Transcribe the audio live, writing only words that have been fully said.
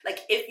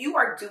Like if you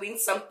are doing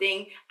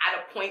something at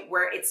a point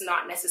where it's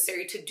not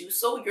necessary to do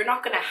so, you're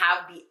not going to have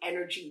the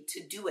energy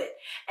to do it.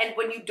 And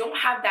when you don't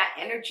have that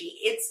energy,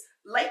 it's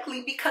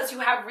likely because you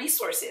have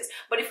resources.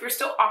 But if you're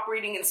still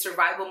operating in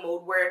survival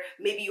mode where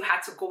maybe you had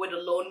to go it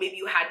alone, maybe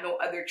you had no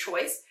other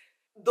choice,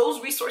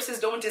 those resources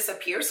don't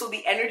disappear. So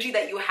the energy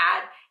that you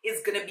had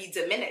is going to be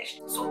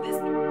diminished. So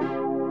this...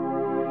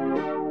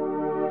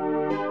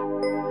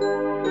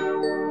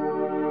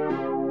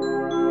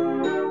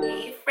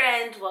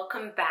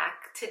 Welcome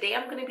back. Today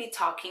I'm going to be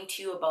talking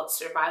to you about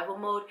survival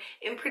mode.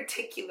 In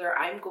particular,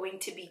 I'm going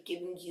to be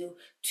giving you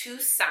 2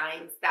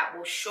 signs that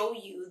will show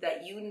you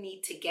that you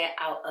need to get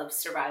out of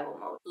survival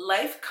mode.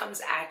 Life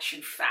comes at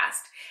you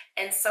fast,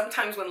 and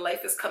sometimes when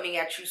life is coming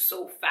at you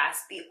so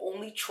fast, the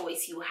only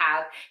choice you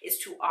have is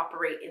to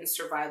operate in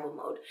survival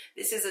mode.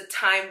 This is a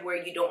time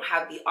where you don't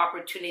have the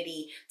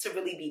opportunity to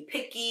really be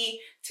picky,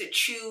 to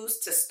choose,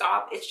 to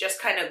stop. It's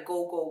just kind of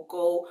go, go,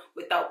 go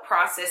without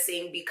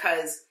processing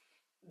because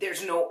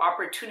there's no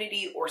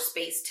opportunity or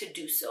space to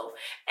do so.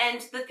 And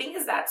the thing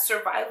is that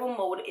survival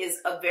mode is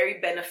a very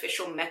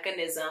beneficial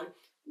mechanism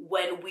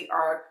when we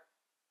are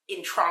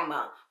in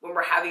trauma, when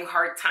we're having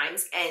hard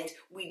times and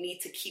we need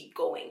to keep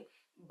going.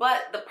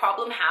 But the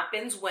problem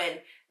happens when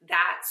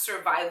that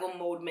survival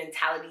mode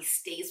mentality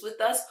stays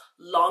with us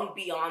long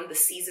beyond the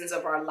seasons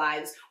of our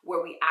lives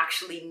where we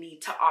actually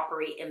need to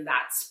operate in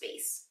that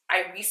space.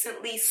 I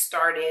recently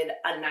started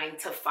a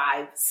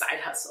 9-to-5 side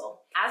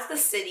hustle. As the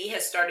city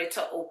has started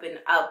to open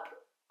up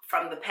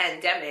from the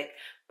pandemic,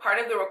 part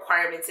of the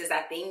requirements is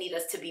that they need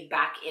us to be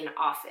back in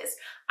office.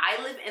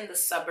 I live in the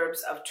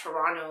suburbs of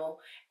Toronto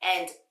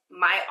and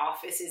my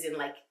office is in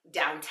like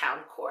downtown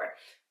core.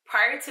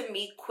 Prior to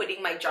me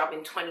quitting my job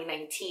in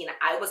 2019,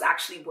 I was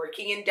actually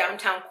working in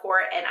downtown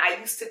core and I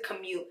used to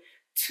commute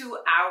 2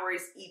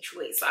 hours each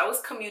way. So I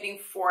was commuting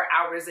 4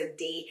 hours a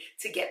day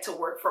to get to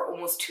work for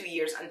almost 2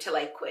 years until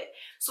I quit.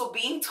 So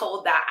being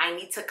told that I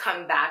need to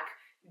come back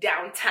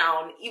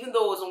downtown, even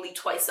though it was only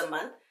twice a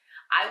month,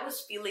 I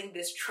was feeling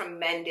this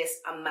tremendous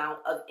amount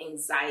of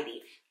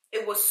anxiety.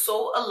 It was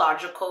so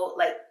illogical.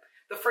 Like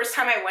the first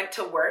time I went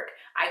to work,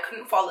 I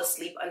couldn't fall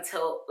asleep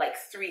until like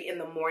 3 in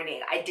the morning.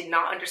 I did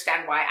not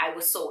understand why. I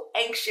was so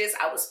anxious.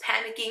 I was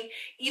panicking.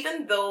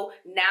 Even though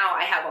now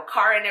I have a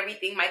car and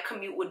everything, my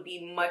commute would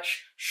be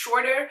much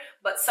shorter,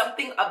 but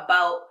something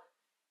about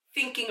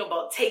thinking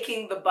about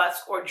taking the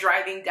bus or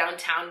driving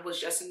downtown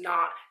was just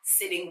not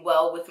sitting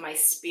well with my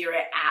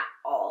spirit at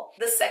all.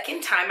 The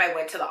second time I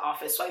went to the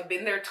office, so I've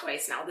been there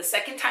twice now. The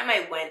second time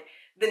I went,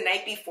 the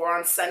night before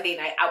on Sunday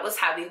night, I was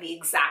having the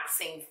exact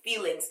same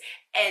feelings.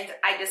 And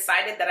I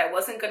decided that I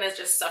wasn't going to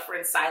just suffer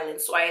in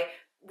silence. So I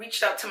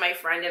reached out to my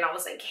friend and I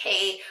was like,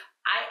 hey,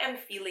 I am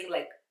feeling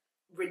like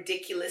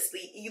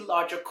ridiculously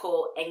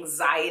illogical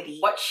anxiety.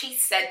 What she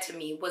said to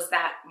me was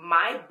that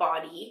my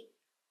body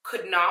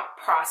could not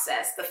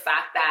process the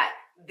fact that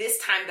this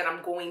time that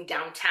I'm going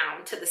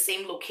downtown to the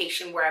same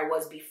location where I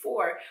was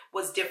before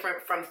was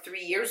different from 3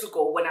 years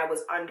ago when I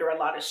was under a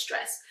lot of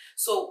stress.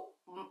 So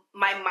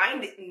my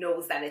mind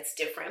knows that it's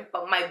different,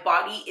 but my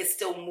body is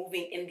still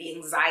moving in the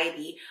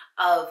anxiety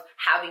of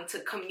having to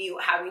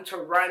commute, having to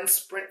run,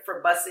 sprint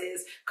for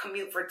buses,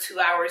 commute for 2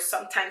 hours,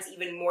 sometimes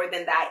even more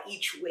than that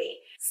each way.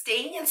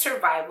 Staying in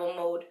survival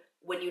mode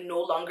when you no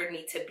longer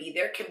need to be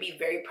there can be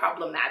very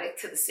problematic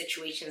to the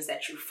situations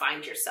that you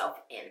find yourself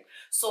in.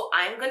 So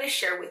I'm going to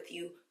share with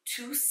you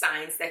 2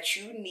 signs that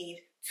you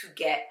need to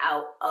get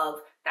out of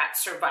that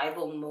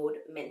survival mode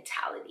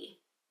mentality.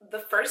 The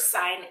first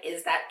sign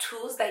is that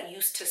tools that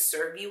used to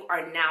serve you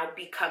are now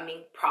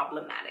becoming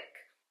problematic.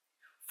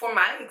 For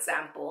my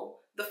example,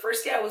 the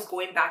first day I was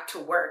going back to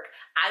work,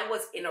 I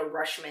was in a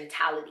rush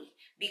mentality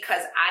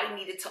because I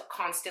needed to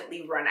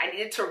constantly run. I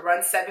needed to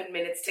run 7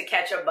 minutes to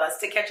catch a bus,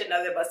 to catch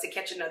another bus, to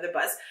catch another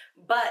bus.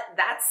 But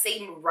that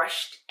same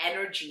rushed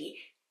energy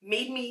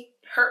made me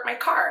hurt my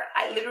car.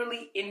 I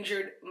literally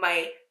injured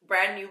my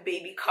brand new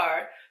baby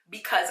car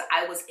because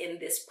I was in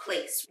this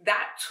place.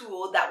 That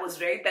tool that was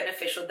very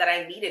beneficial that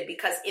I needed,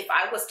 because if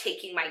I was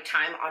taking my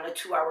time on a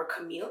 2-hour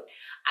commute,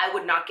 I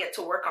would not get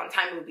to work on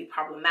time. It would be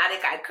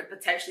problematic. I could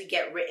potentially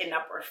get written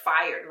up or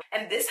fired.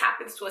 And this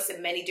happens to us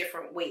in many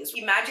different ways.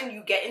 Imagine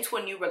you get into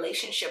a new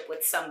relationship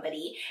with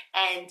somebody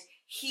and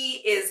he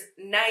is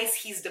nice,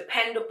 he's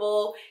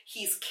dependable,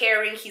 he's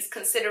caring, he's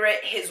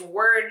considerate, his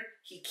word,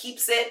 he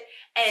keeps it.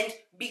 And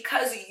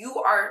because you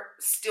are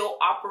still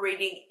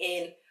operating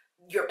in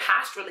your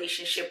past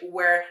relationship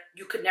where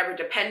you could never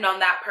depend on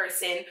that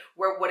person,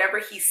 where whatever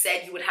he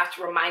said, you would have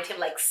to remind him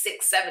like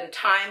 6-7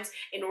 times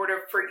in order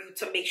for you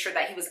to make sure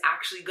that he was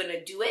actually going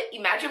to do it.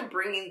 Imagine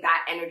bringing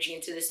that energy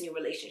into this new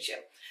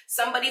relationship.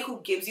 Somebody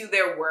who gives you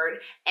their word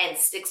and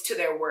sticks to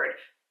their word.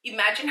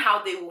 Imagine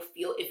how they will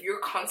feel if you're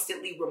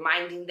constantly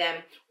reminding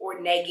them or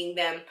nagging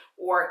them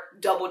or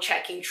double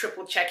checking,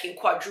 triple checking,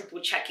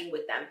 quadruple checking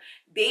with them.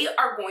 They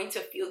are going to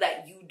feel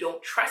that you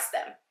don't trust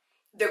them.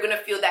 They're going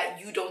to feel that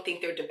you don't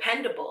think they're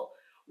dependable.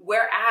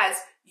 Whereas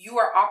you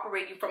are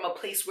operating from a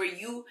place where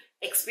you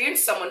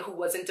experienced someone who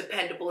wasn't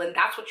dependable, and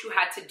that's what you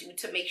had to do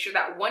to make sure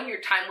that, one,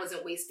 your time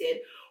wasn't wasted,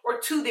 or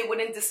two, they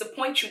wouldn't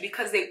disappoint you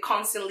because they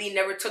constantly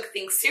never took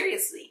things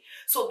seriously.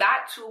 So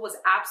that tool was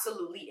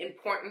absolutely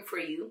important for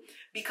you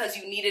because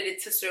you needed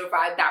it to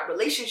survive that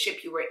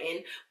relationship you were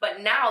in.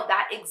 But now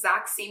that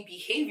exact same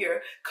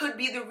behavior could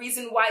be the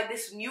reason why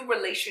this new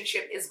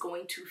relationship is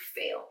going to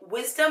fail.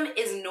 Wisdom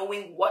is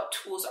knowing what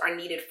tools are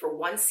needed for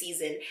one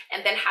season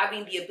and then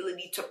having the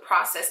ability to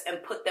process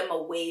and put them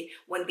away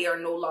when they are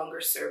no longer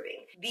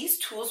serving. These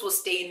tools will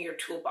stay in your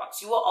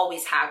toolbox. You will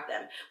always have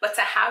them. But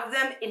to have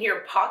them in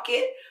your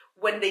pocket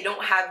when they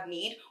don't have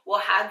need will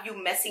have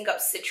you messing up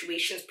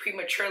situations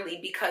prematurely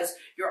because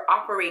you're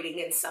operating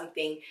in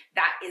something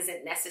that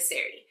isn't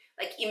necessary.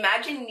 Like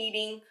imagine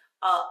needing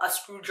a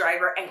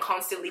screwdriver and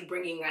constantly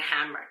bringing a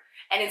hammer.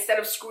 And instead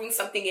of screwing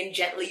something in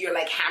gently, you're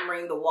like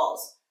hammering the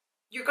walls.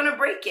 You're gonna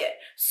break it.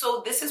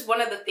 So this is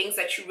one of the things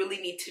that you really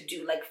need to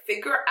do. Like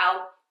figure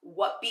out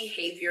what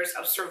behaviors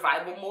of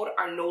survival mode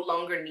are no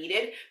longer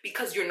needed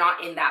because you're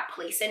not in that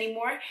place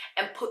anymore,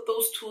 and put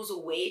those tools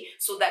away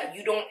so that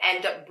you don't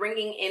end up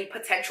bringing in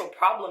potential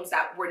problems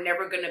that were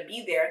never going to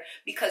be there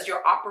because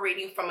you're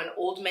operating from an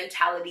old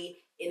mentality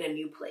in a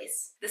new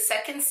place. The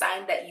second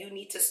sign that you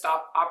need to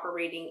stop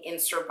operating in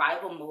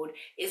survival mode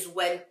is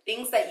when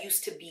things that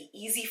used to be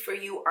easy for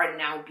you are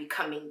now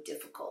becoming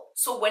difficult.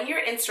 So when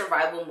you're in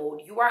survival mode,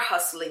 you are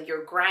hustling,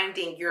 you're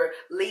grinding, you're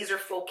laser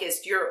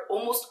focused, you're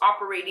almost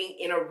operating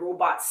in a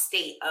robot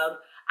state of,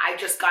 I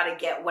just gotta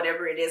get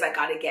whatever it is I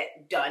gotta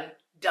get done.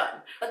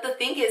 But the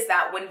thing is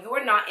that when you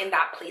are not in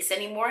that place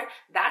anymore,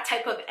 that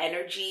type of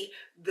energy,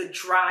 the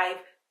drive,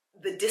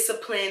 the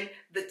discipline,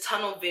 the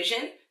tunnel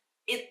vision,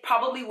 it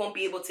probably won't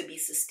be able to be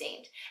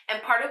sustained.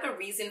 And part of the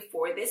reason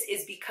for this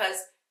is because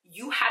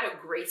you had a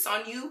grace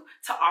on you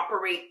to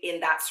operate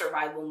in that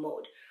survival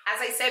mode. As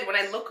I said, when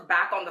I look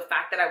back on the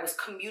fact that I was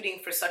commuting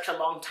for such a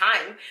long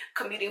time,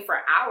 commuting for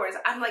hours,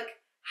 I'm like,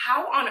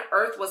 how on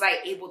earth was I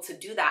able to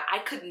do that? I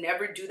could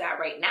never do that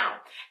right now.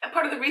 And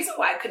part of the reason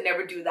why I could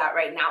never do that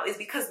right now is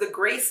because the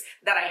grace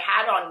that I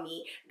had on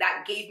me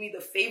that gave me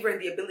the favor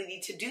and the ability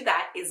to do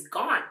that is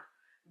gone,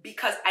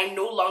 because I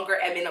no longer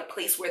am in a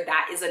place where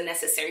that is a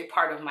necessary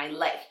part of my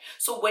life.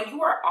 So when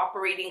you are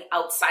operating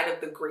outside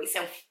of the grace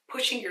and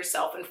pushing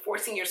yourself and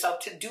forcing yourself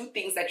to do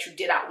things that you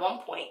did at one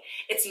point,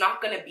 it's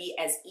not going to be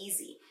as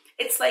easy.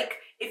 It's like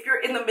if you're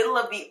in the middle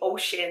of the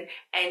ocean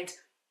and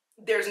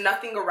there's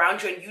nothing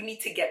around you and you need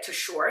to get to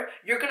shore,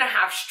 you're going to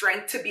have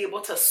strength to be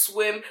able to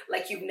swim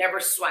like you've never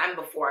swam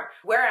before.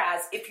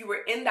 Whereas if you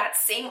were in that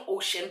same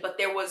ocean, but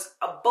there was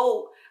a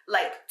boat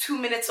like 2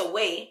 minutes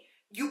away,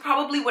 you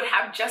probably would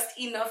have just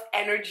enough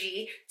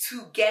energy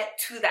to get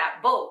to that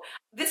boat.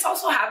 This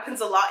also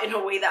happens a lot in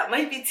a way that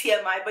might be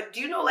TMI, but do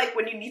you know, like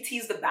when you need to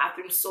use the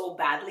bathroom so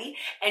badly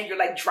and you're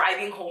like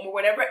driving home or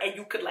whatever and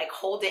you could like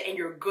hold it and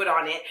you're good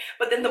on it,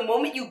 but then the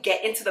moment you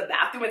get into the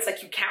bathroom, it's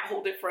like you can't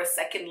hold it for a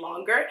second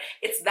longer.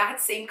 It's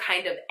that same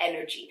kind of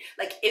energy.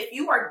 Like if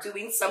you are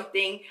doing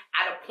something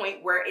at a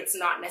point where it's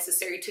not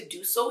necessary to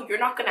do so, you're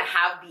not gonna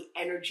have the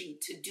energy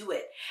to do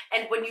it.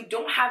 And when you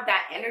don't have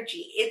that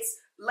energy, it's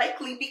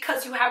likely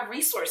because you have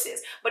resources.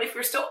 But if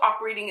you're still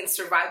operating in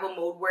survival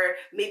mode where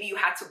maybe you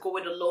had to go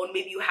it alone,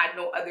 maybe you had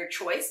no other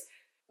choice,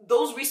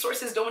 those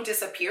resources don't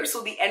disappear.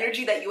 So the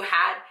energy that you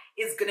had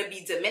is going to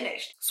be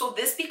diminished. So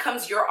this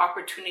becomes your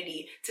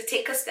opportunity to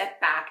take a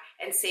step back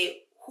and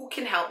say, who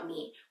can help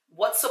me?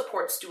 What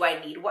supports do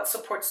I need? What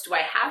supports do I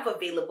have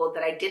available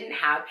that I didn't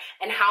have?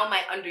 And how am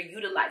I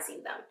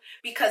underutilizing them?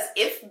 Because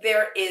if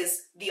there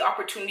is the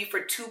opportunity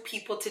for two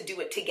people to do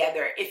it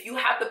together, if you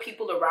have the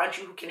people around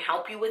you who can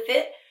help you with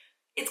it,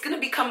 it's going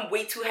to become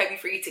way too heavy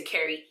for you to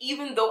carry,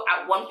 even though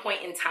at one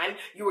point in time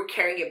you were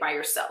carrying it by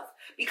yourself.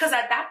 Because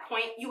at that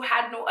point, you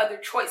had no other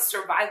choice,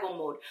 survival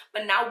mode.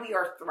 But now we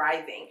are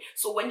thriving.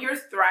 So when you're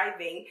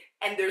thriving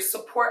and there's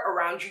support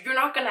around you, you're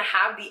not going to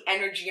have the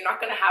energy, you're not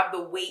going to have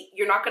the weight,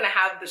 you're not going to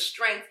have the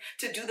strength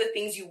to do the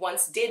things you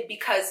once did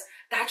because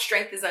that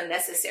strength is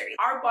unnecessary.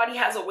 Our body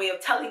has a way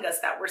of telling us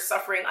that we're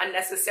suffering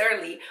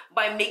unnecessarily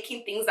by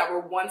making things that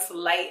were once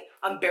light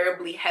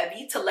unbearably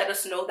heavy to let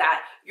us know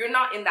that you're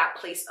not in that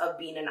place of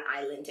being an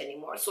island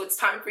anymore. So it's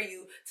time for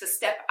you to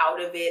step out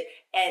of it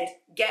and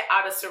get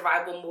out of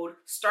survival mode,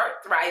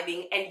 start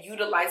thriving, and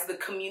utilize the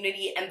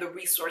community and the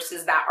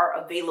resources that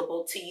are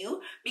available to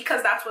you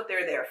because that's what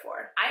they're there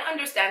for. I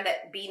understand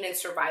that being in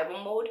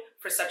survival mode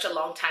for such a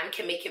long time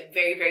can make it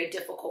very, very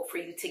difficult for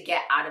you to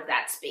get out of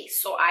that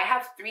space. So I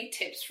have 3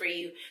 tips for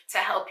you to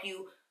help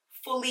you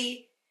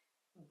fully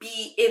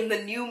be in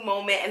the new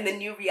moment and the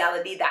new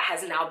reality that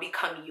has now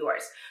become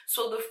yours.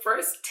 So the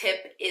first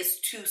tip is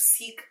to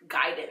seek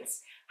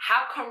guidance.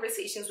 Have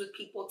conversations with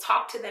people,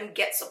 talk to them,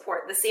 get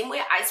support. The same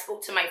way I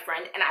spoke to my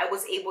friend and I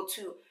was able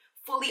to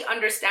fully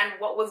understand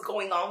what was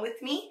going on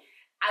with me,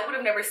 I would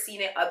have never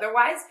seen it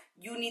otherwise.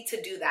 You need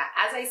to do that.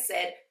 As I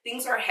said,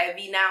 things are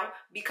heavy now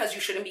because you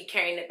shouldn't be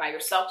carrying it by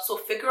yourself. So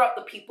figure out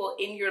the people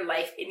in your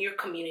life, in your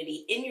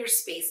community, in your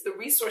space, the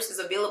resources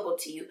available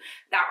to you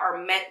that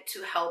are meant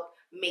to help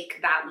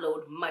make that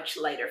load much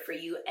lighter for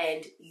you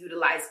and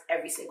utilize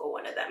every single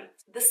one of them.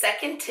 The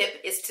second tip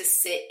is to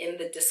sit in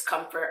the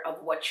discomfort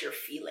of what you're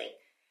feeling.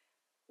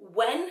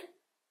 when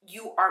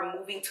you are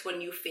moving to a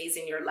new phase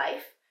in your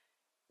life,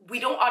 we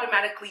don't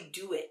automatically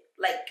do it.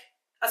 Like,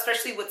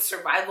 especially with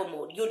survival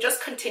mode, you'll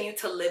just continue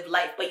to live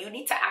life, but you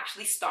need to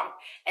actually stop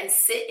and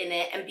sit in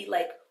it and be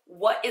like,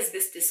 what is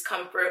this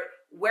discomfort?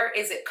 Where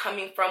is it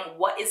coming from?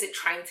 What is it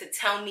trying to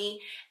tell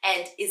me?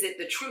 And is it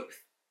the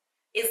truth?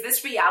 Is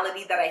this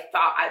reality that I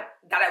thought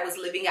I was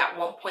living at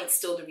one point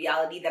still the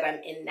reality that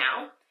I'm in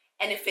now?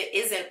 And if it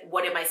isn't,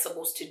 what am I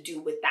supposed to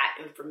do with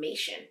that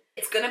information?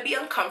 It's gonna be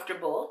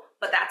uncomfortable,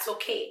 but that's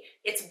okay.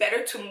 It's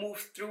better to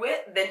move through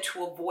it than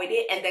to avoid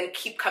it and then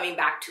keep coming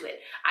back to it.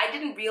 I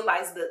didn't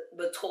realize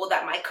the toll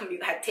that my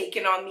commute had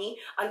taken on me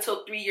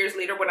until 3 years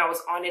later when I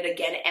was on it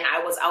again and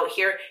I was out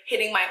here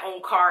hitting my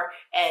own car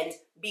and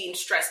being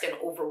stressed and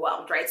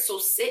overwhelmed, right? So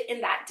sit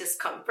in that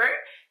discomfort,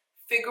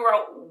 figure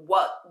out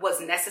what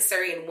was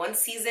necessary in one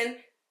season,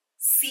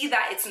 see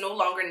that it's no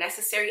longer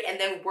necessary, and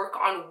then work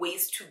on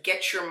ways to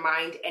get your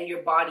mind and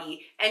your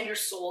body and your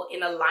soul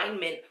in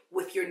alignment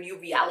with your new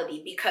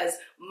reality, because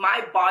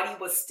my body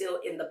was still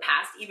in the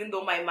past, even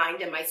though my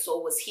mind and my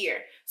soul was here.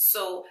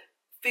 So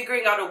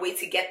figuring out a way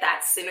to get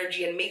that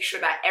synergy and make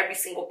sure that every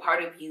single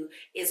part of you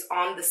is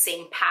on the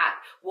same path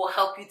will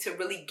help you to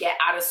really get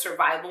out of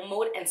survival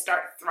mode and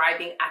start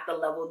thriving at the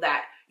level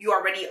that you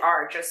already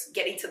are, just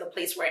getting to the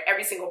place where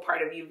every single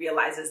part of you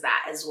realizes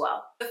that as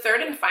well. The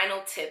third and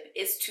final tip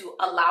is to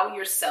allow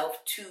yourself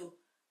to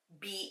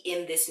be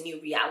in this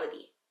new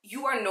reality.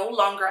 You are no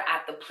longer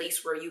at the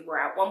place where you were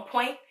at one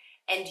point,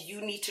 and you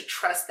need to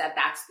trust that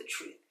that's the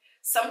truth.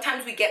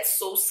 Sometimes we get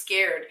so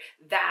scared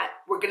that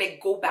we're going to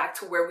go back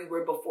to where we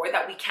were before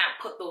that we can't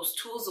put those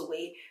tools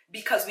away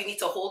because we need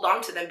to hold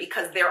on to them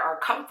because they're our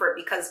comfort,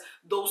 because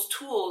those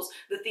tools,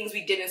 the things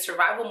we did in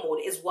survival mode,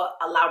 is what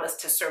allowed us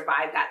to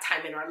survive that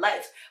time in our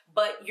life.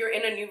 But you're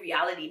in a new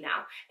reality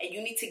now, and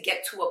you need to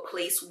get to a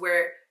place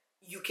where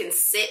you can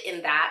sit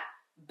in that,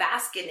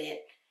 bask in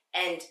it,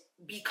 and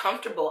be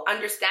comfortable,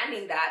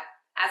 understanding that,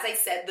 as I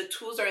said, the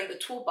tools are in the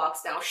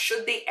toolbox now.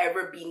 Should they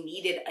ever be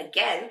needed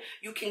again,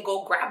 you can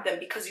go grab them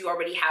because you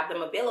already have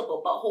them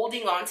available. But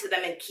holding on to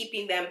them and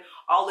keeping them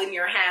all in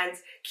your hands,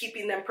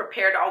 keeping them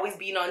prepared, always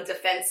being on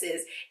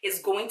defenses, is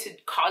going to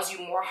cause you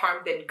more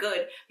harm than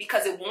good,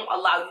 because it won't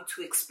allow you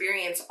to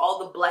experience all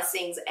the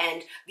blessings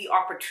and the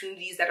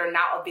opportunities that are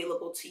now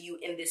available to you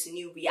in this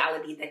new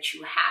reality that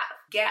you have.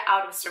 Get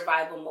out of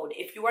survival mode.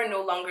 If you are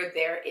no longer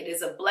there, it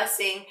is a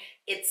blessing.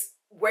 It's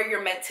where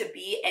you're meant to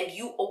be, and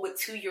you owe it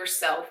to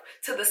yourself,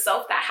 to the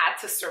self that had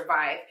to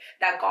survive,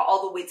 that got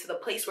all the way to the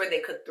place where they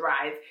could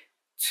thrive,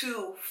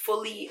 to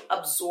fully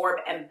absorb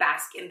and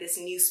bask in this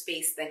new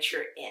space that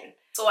you're in.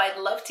 So I'd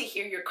love to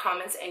hear your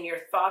comments and your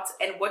thoughts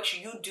and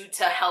what you do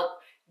to help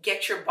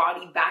get your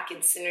body back in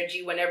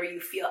synergy whenever you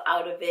feel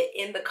out of it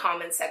in the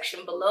comment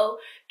section below.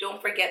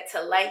 Don't forget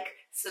to like,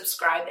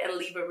 subscribe, and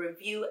leave a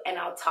review, and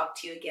I'll talk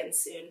to you again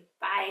soon.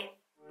 Bye.